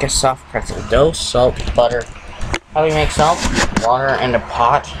see how to make a soft pretzel. Dough, salt, butter. How do we make salt? Water and a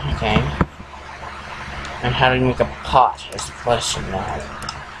pot. Okay. And how do we make a pot is the question now.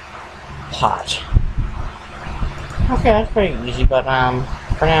 Pot. Okay, that's pretty easy, but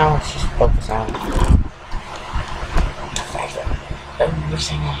for now let's just focus on the fact that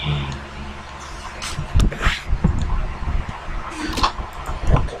everything I have.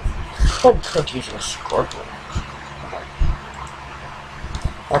 Okay. Could use a scorpion.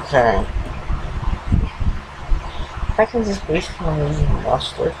 Okay. I can just basically use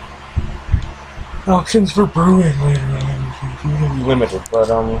mustard. Options for brewing later on. Limited, but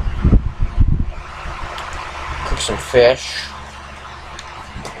cook some fish.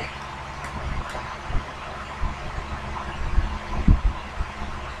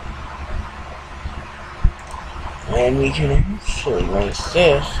 And we can actually make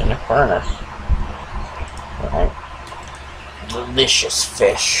this in a furnace. Right. Delicious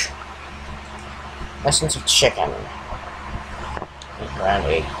fish. Essence of chicken. And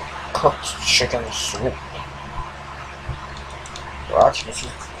a cooked chicken soup. We're actually just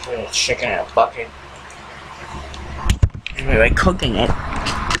putting the chicken in a bucket. Anyway, cooking it.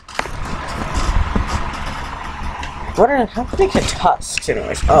 How can I get tusks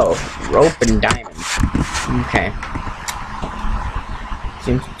anyways? Oh, rope and diamond. Okay.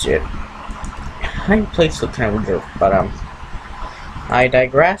 Seems legit. My place looks kind of weird, but I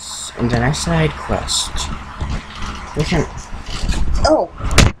digress, and then I side quest. We can. Oh,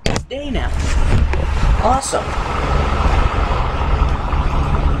 it's day now. Awesome.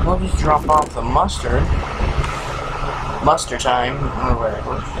 We'll just drop off the mustard. Muster time, or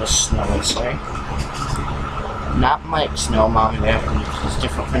whatever the snow would say. Not my snow mom, it's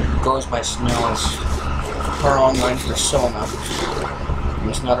different. It goes by snow as her online persona.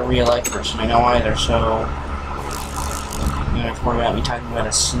 It's not a real life person, I know either, so you don't have to worry about me talking about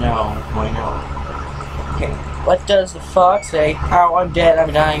a snow. I know. Okay, what does the fox say? Oh, I'm dead,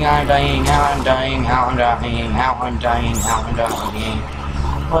 I'm dying, I'm dying, I'm dying, I'm dying, I'm dying, I'm dying.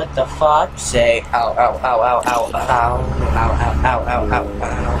 What the fox say? Ow, ow, ow, ow, ow, ow, ow, ow, ow, ow, ow,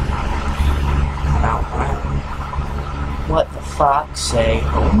 ow. Ow, ow. What the fox say?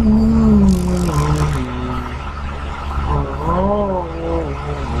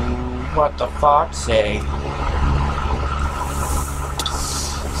 What the fox say?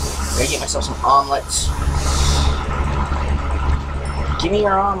 Gotta get myself some omelets. Give me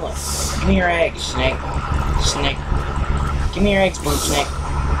your omelet. Give me your eggs, Snake. Snake. Give me your eggs, Blue Snake.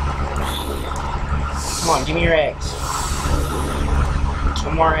 Come on, give me your eggs.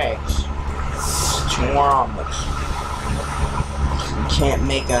 2 more eggs. 2 more omelets. You can't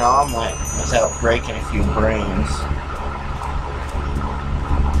make an omelet without breaking a few brains.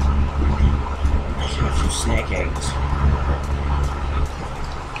 A few snake eggs.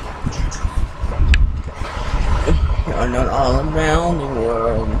 Not all around the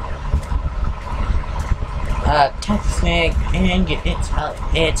world. Attack the snake and get its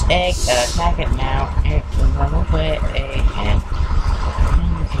egg. Attack it now. It can run away and you can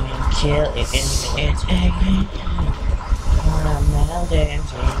kill it in its egg. Now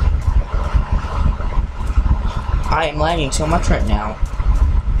dancing. I am lagging so much right now.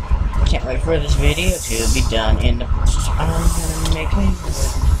 Can't wait for this video to be done in the. I'm gonna make it.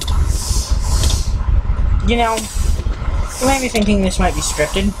 You know, you might be thinking this might be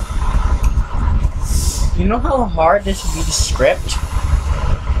scripted. You know how hard this would be to script?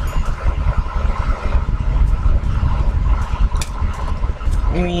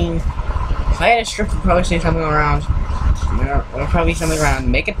 I mean, if I had a script, I'd probably say something around,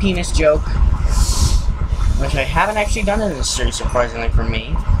 make a penis joke, which I haven't actually done in this series, surprisingly for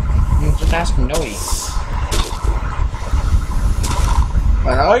me. Just ask Noe.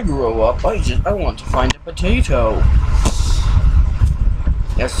 When I grow up, I want to find a potato.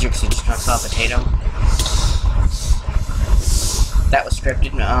 That's the joke, so just saw a potato. That was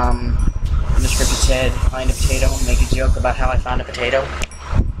scripted. The script said, find a potato, make a joke about how I found a potato,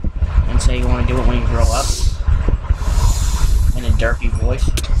 and say you want to do it when you grow up, in a derpy voice.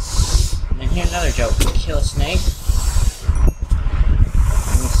 And then here's another joke, kill a snake,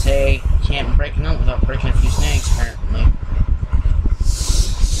 and say you can't break a nut without breaking a few snakes, apparently.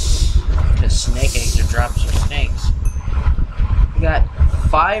 Because snake eggs are drops of snakes. We got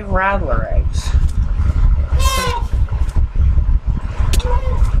 5 rattler eggs.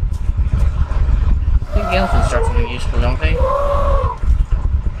 I think elephants start something useful, don't they?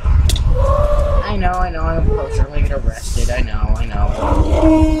 I know, I'm a poacher, I'm gonna get arrested, I know.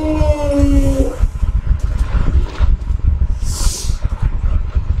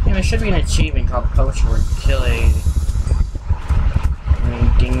 Yeah, there should be an achievement called poacher where you kill an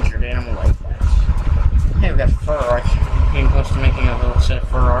endangered animal like that. Hey, we got fur, I'm getting close to making a little set of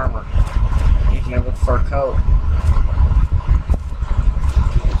fur armor. Making a little fur coat.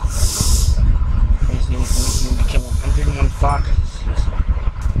 We can kill 101 foxes.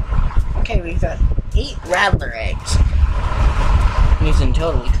 Okay, we've got 8 rattler eggs. In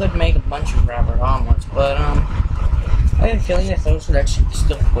total, we could make a bunch of rattler omelets, but I have a feeling that those would actually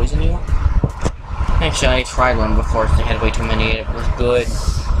still poison you. Actually, I tried one before, so they had way too many. It was good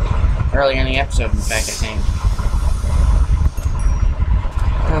earlier in the episode, in fact, I think.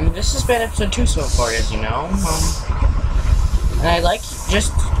 This has been episode 2 so far, as you know. And I'd like,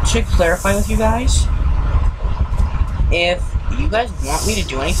 just to clarify with you guys, if you guys want me to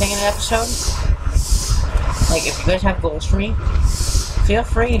do anything in an episode, like if you guys have goals for me, feel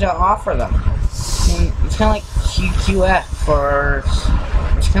free to offer them. It's kind of like QQF, or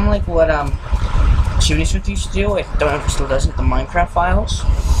it's kind of like what Shooting Swift used to do. I don't know if it still does it, the Minecraft files.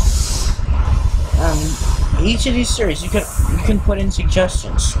 Each of these series, you can put in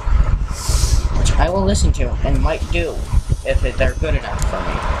suggestions, which I will listen to and might do if they're good enough for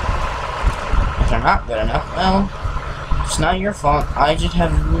me. If they're not good enough, well, it's not your fault. I just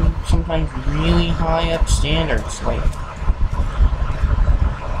have sometimes really high up standards. Like,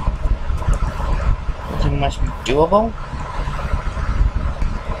 something must be doable.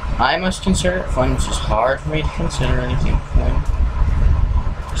 I must consider it fun. It's just hard for me to consider anything fun,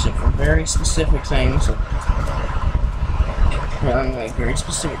 except for very specific things, like very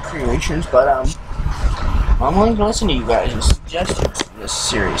specific creations. But I'm willing to listen to you guys' suggestions for this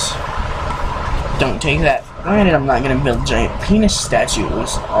series. Don't take that for granted. I'm not gonna build giant penis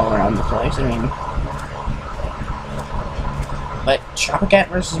statues all around the place. I mean, but Tropicat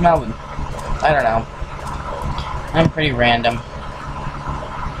versus Melvin. I don't know. I'm pretty random.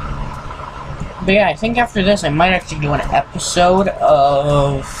 But yeah, I think after this I might actually do an episode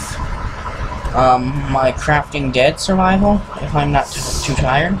of my Crafting Dead survival, if I'm not too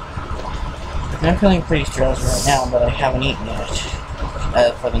tired. And I'm feeling pretty drowsy right now, but I haven't eaten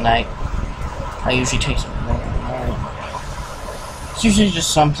yet for the night. I usually take something in the morning. It's usually just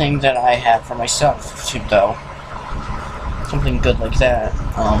something that I have for myself, though. Something good like that,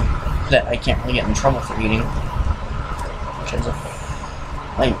 that I can't really get in trouble for eating. Which is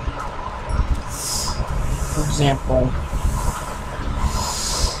like, for example,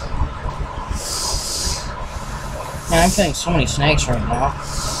 man, I'm killing so many snakes right now.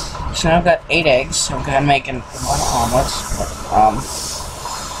 So now I've got 8 eggs, so I'm making a lot of omelets. But,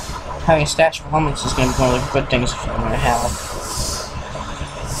 having a stash of omelets is going to be one of the good things I'm going to have.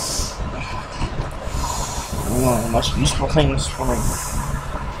 One of the most useful things for me.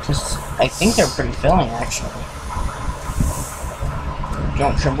 Because I think they're pretty filling, actually.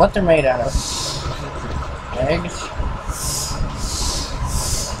 Don't care what they're made out of. Eggs.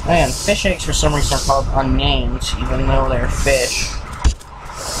 Oh yeah, and fish eggs for some reason are called unnamed, even though they're fish.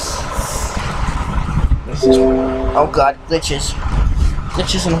 This is, oh god, glitches.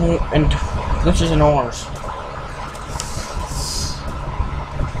 Glitches and ores.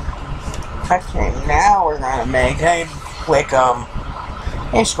 Okay, now we're gonna make a quick,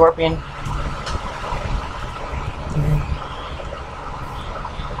 hey scorpion.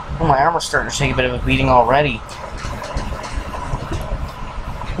 Oh, my armor's starting to take a bit of a beating already.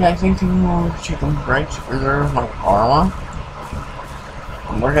 And I think I'm going to take a break to preserve my armor.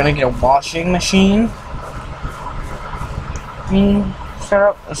 And we're gonna get a washing machine. Set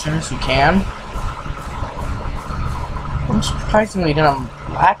up as soon as we can. I'm surprisingly done a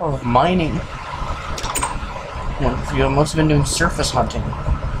lack of mining. You must have been doing surface hunting.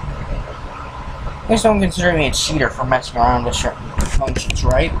 I guess don't consider me a cheater for messing around with certain functions,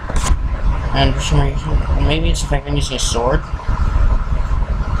 right? And for some reason, maybe it's if I'm using a sword.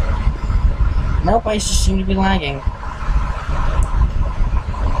 Nope, I just seem to be lagging.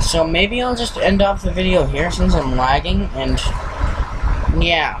 So maybe I'll just end off the video here since I'm lagging, and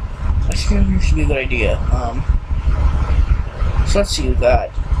yeah, I think this should be a good idea. So let's see, we got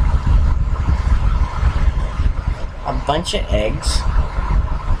a bunch of eggs.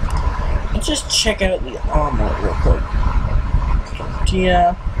 Let's just check out the omelet real quick.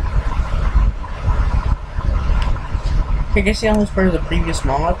 Tortilla. Okay, I guess the omelet's part of the previous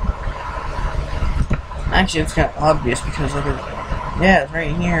omelet. Actually, it's kind of obvious because look at, yeah, it's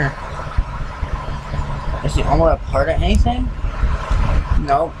right here. Is the omelet a part of anything?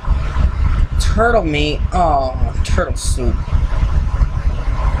 Nope. Turtle meat. Oh, turtle soup.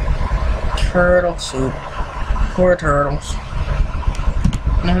 Turtle soup. Poor turtles.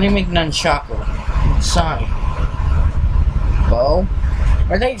 Now they make nunchaku. Inside. Bow?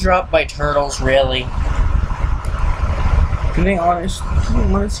 Are they dropped by turtles, really? Can they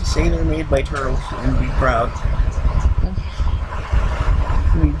honestly say they're made by turtles and be proud?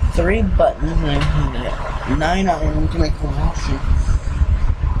 3 buttons and 9 iron to make one option.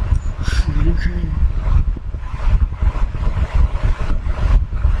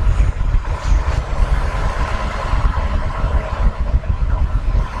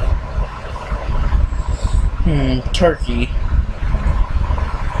 Turkey.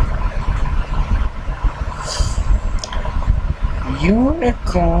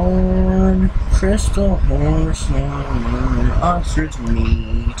 Unicorn, crystal horse, ostrich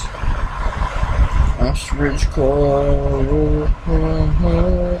meat, ostrich cold,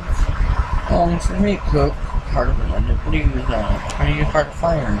 ostrich meat cook, part of it, what do you use on it? How do you part of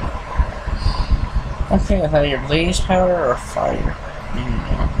fire? Okay, is that your blaze powder or fire?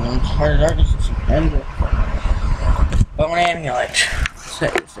 Part of darkness is end of bone amulet.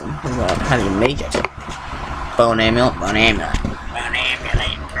 How do you make it? Bone amulet, bone amulet.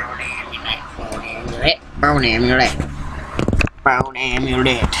 Bone amulet. Bone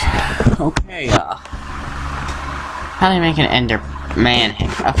amulet. Okay, how do you make an ender man head?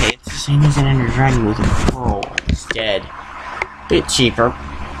 Okay, it's the same as an ender dragon with a pearl instead. Bit cheaper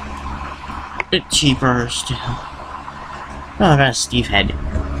still. Oh, I got a Steve head.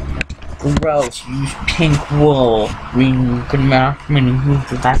 Gross, use pink wool. We could not move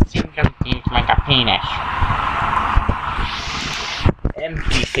the vaccine companies like a penis.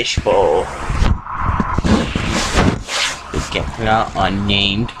 Empty fishbowl. Get not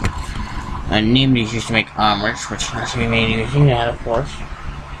unnamed. Unnamed is used to make armors, which has to be made using that, of course.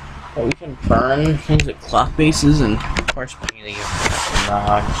 But we can burn things like clock bases and, of course, really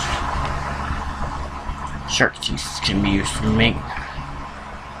logs. Shark teeth can be used to make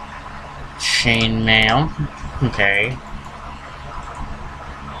chain mail. Okay.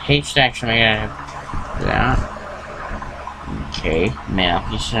 Haystack should make out of that. Okay, mail.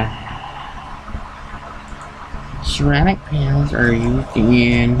 Ceramic panels are used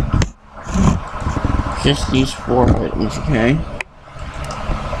in just these 4 items, okay?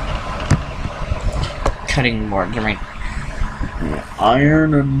 Cutting boards, I mean,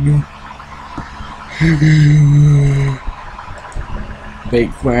 iron and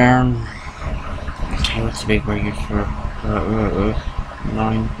bakeware. Okay, what's the bakeware used for?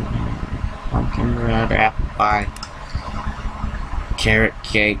 Pumpkin bread, apple pie, carrot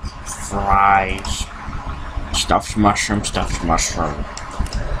cake, fries. Stuffed mushroom.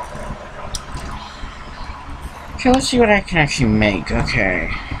 Okay, let's see what I can actually make. Okay.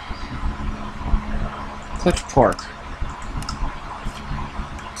 Cooked pork.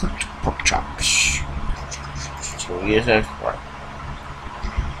 Cooked pork chops. So we use those for.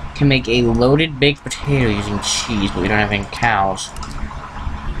 Can make a loaded baked potato using cheese, but we don't have any cows.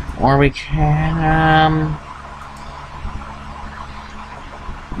 Or we can,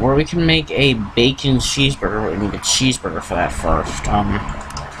 or we can make a bacon cheeseburger. We need a cheeseburger for that first.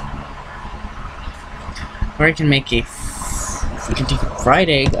 Or we can make we can take a fried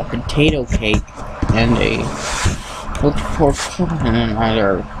egg, a potato cake, and a cooked pork chop, and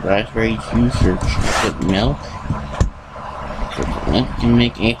either raspberry juice or chocolate milk. So we can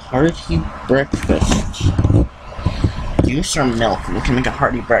make a hearty breakfast. Juice or milk? We can make a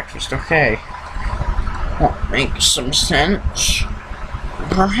hearty breakfast. Okay. That makes some sense.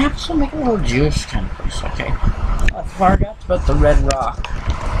 Perhaps we'll make a little juice kind of place. Okay. I forgot about the red rock.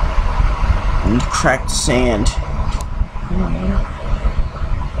 And cracked sand.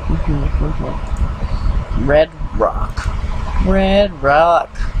 Red rock. Red rock.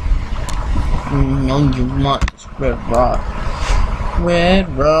 No, you want this red rock. Red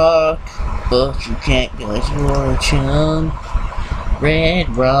rock. But you can't get your chum. red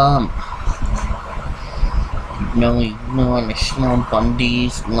rum. You wanna slump on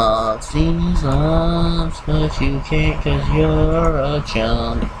these loves, but you can't 'cause you're a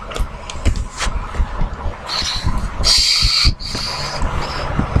chump.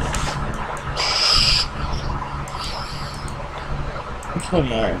 Which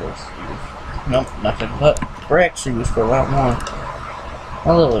one are those? Nope, nothing but bricks are used for a lot more.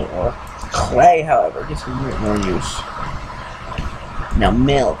 A little bit more. Clay, however, gets a bit more use. Now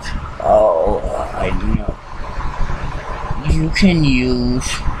milk. Oh, I know. You can use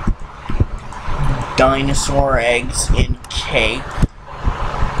dinosaur eggs in cake.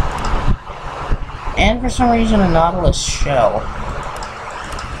 And for some reason a nautilus shell.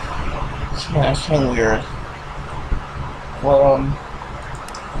 Yeah, that's kind of weird. Well,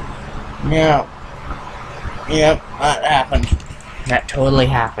 yeah. Yep, that happened. That totally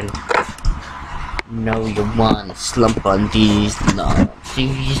happened. No, you wanna slump on these lumps,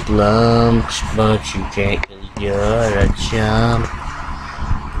 but you can't 'cause you're a chump.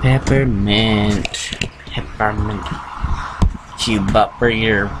 Peppermint. Cube-up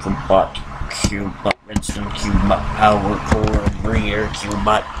breeder, Cube-up, Cube-up, Redstone, Cube-up, Power Core breeder,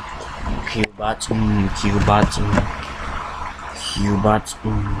 Cube-up, Cube-bots, Cube-bots, Cube-bots,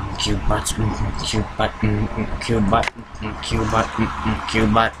 Cube-bots, Cube-bot, Cube-bot, Cube-bot,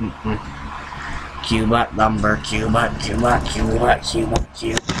 Cube-bot, Cube-bot lumber, Cube-bot, Cube-bot, Cube-bot, Cube-bot,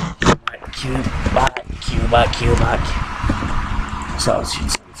 Cube-bot, Cube-bot, Cube-bot,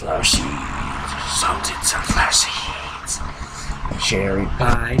 salted sunflower seeds, salted sunflower seeds, cherry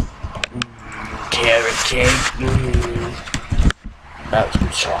pie, carrot cake, that's some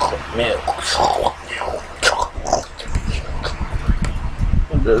chocolate milk,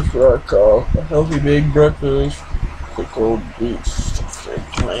 And that's what I call a healthy big breakfast, pickled beets, stuffed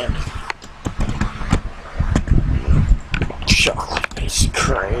eggplant. Chocolate-based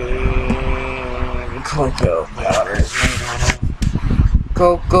cream, cocoa powder is made out of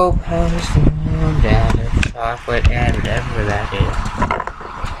cocoa powder formed out of chocolate and whatever that is.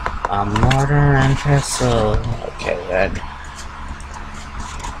 A mortar and pestle. Okay, then.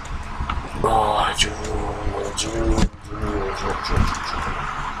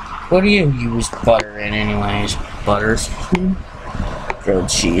 What do you use butter in, anyways? Butters? Grilled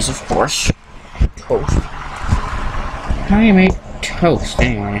cheese, of course. Toast. How do you make toast,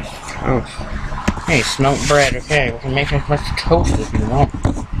 anyways? Toast. Hey, smoked bread, okay, we can make as much toast as we want.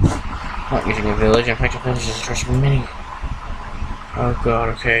 Not using a village, in fact, a village is just mini. Oh god,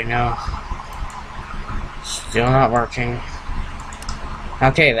 okay, no. Still not working.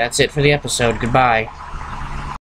 Okay, that's it for the episode, goodbye.